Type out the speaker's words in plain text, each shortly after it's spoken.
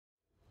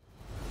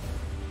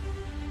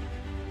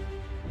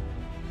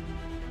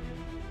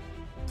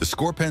The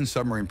Scorpène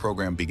submarine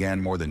program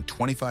began more than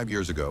 25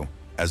 years ago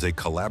as a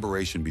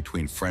collaboration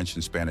between French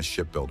and Spanish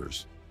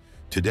shipbuilders.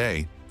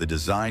 Today, the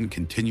design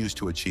continues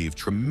to achieve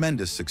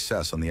tremendous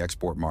success on the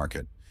export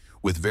market,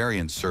 with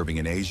variants serving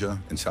in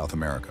Asia and South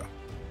America.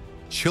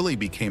 Chile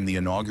became the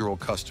inaugural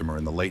customer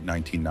in the late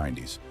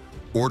 1990s,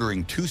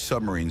 ordering two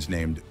submarines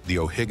named the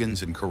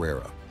O'Higgins and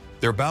Carrera.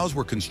 Their bows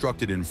were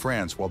constructed in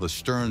France while the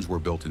sterns were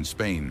built in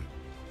Spain.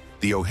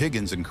 The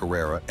O'Higgins and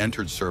Carrera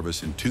entered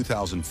service in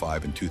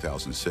 2005 and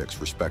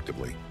 2006,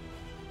 respectively,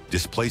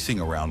 displacing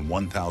around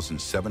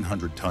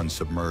 1,700 tons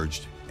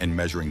submerged and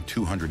measuring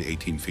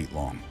 218 feet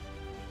long.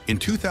 In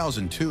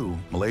 2002,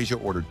 Malaysia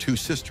ordered two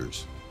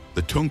sisters,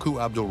 the Tunku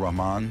Abdul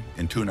Rahman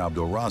and Tun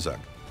Abdul Razak,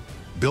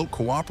 built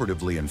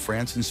cooperatively in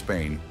France and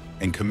Spain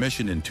and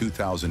commissioned in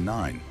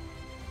 2009.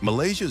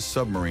 Malaysia's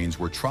submarines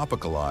were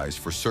tropicalized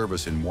for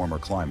service in warmer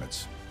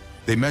climates.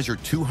 They measure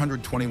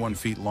 221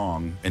 feet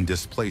long and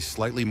displace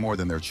slightly more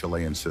than their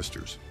Chilean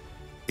sisters.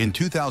 In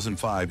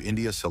 2005,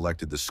 India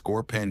selected the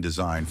Scorpène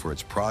design for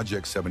its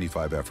Project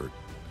 75 effort,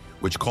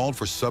 which called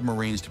for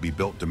submarines to be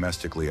built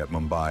domestically at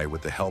Mumbai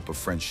with the help of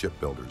French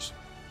shipbuilders.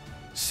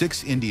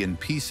 6 Indian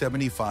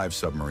P-75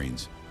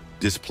 submarines,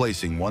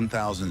 displacing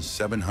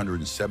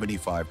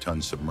 1,775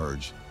 tons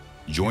submerged,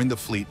 joined the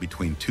fleet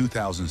between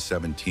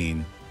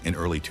 2017 and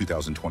early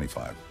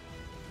 2025.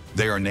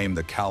 They are named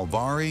the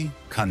Kalvari,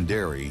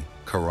 Kanderi,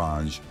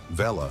 Karanj,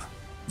 Vela,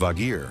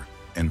 Vagir,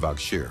 and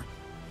Vagshir.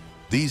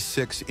 These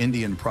 6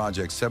 Indian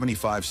Project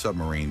 75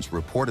 submarines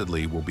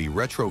reportedly will be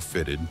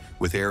retrofitted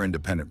with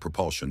air-independent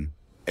propulsion,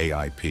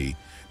 AIP,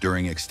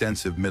 during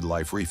extensive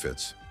midlife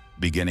refits,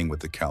 beginning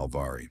with the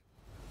Kalvari.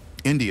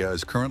 India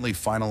is currently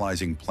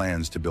finalizing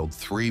plans to build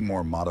 3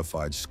 more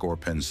modified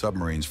Scorpène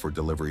submarines for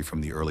delivery from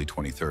the early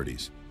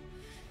 2030s.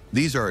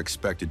 These are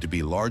expected to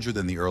be larger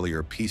than the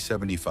earlier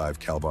P-75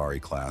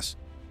 Kalvari class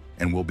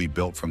and will be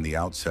built from the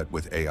outset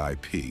with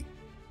AIP.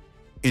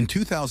 In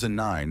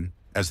 2009,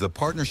 as the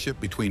partnership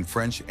between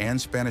French and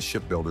Spanish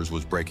shipbuilders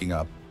was breaking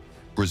up,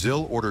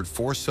 Brazil ordered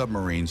 4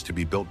 submarines to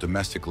be built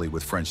domestically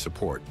with French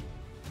support.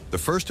 The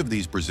first of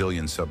these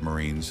Brazilian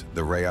submarines,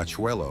 the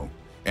Riachuelo,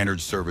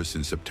 entered service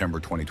in September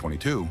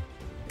 2022,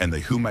 and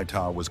the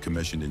Humaitá was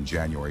commissioned in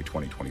January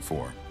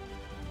 2024.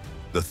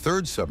 The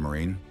third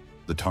submarine,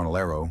 the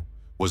Tonelero,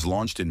 was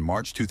launched in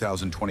March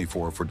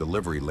 2024 for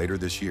delivery later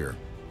this year.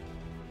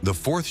 The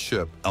fourth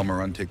ship,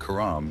 Almirante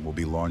Karam, will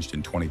be launched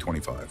in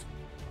 2025.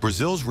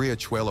 Brazil's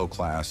Riachuelo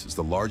class is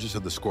the largest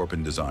of the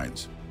Scorpène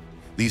designs.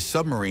 These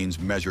submarines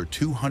measure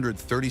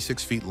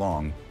 236 feet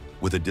long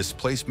with a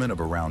displacement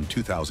of around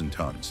 2,000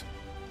 tons.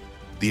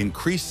 The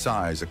increased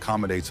size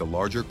accommodates a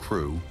larger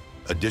crew,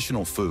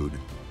 additional food,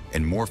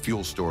 and more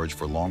fuel storage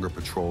for longer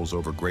patrols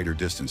over greater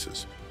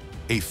distances.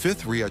 A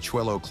fifth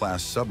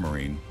Riachuelo-class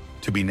submarine,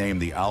 to be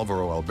named the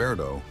Álvaro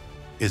Alberto,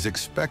 is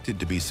expected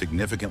to be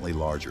significantly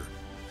larger,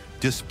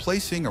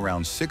 displacing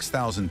around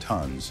 6,000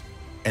 tons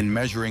and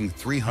measuring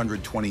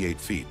 328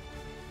 feet.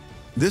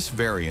 This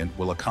variant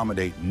will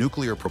accommodate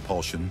nuclear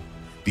propulsion,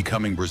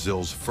 becoming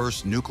Brazil's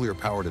first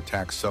nuclear-powered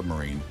attack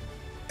submarine,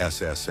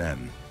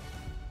 SSN.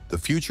 The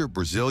future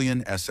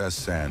Brazilian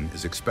SSN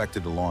is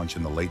expected to launch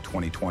in the late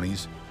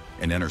 2020s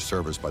and enter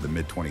service by the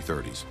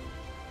mid-2030s.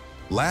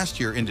 Last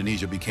year,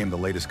 Indonesia became the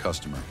latest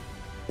customer,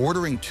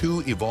 ordering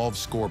 2 evolved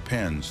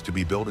Scorpènes to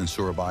be built in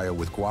Surabaya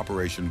with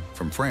cooperation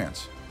from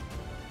France.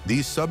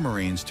 These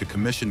submarines, to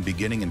commission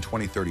beginning in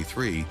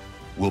 2033,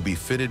 will be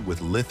fitted with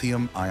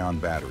lithium-ion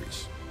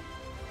batteries.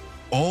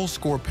 All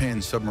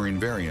Scorpène submarine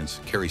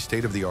variants carry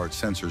state-of-the-art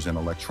sensors and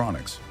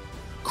electronics.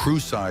 Crew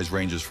size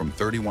ranges from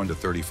 31 to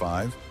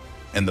 35,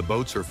 and the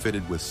boats are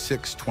fitted with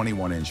 6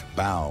 21-inch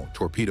bow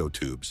torpedo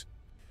tubes.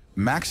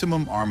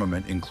 Maximum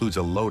armament includes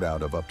a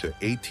loadout of up to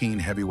 18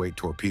 heavyweight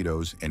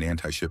torpedoes and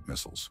anti-ship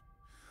missiles.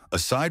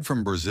 Aside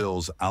from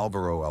Brazil's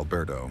Álvaro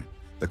Alberto,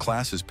 the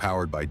class is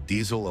powered by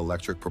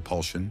diesel-electric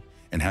propulsion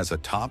and has a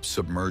top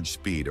submerged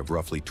speed of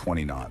roughly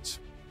 20 knots.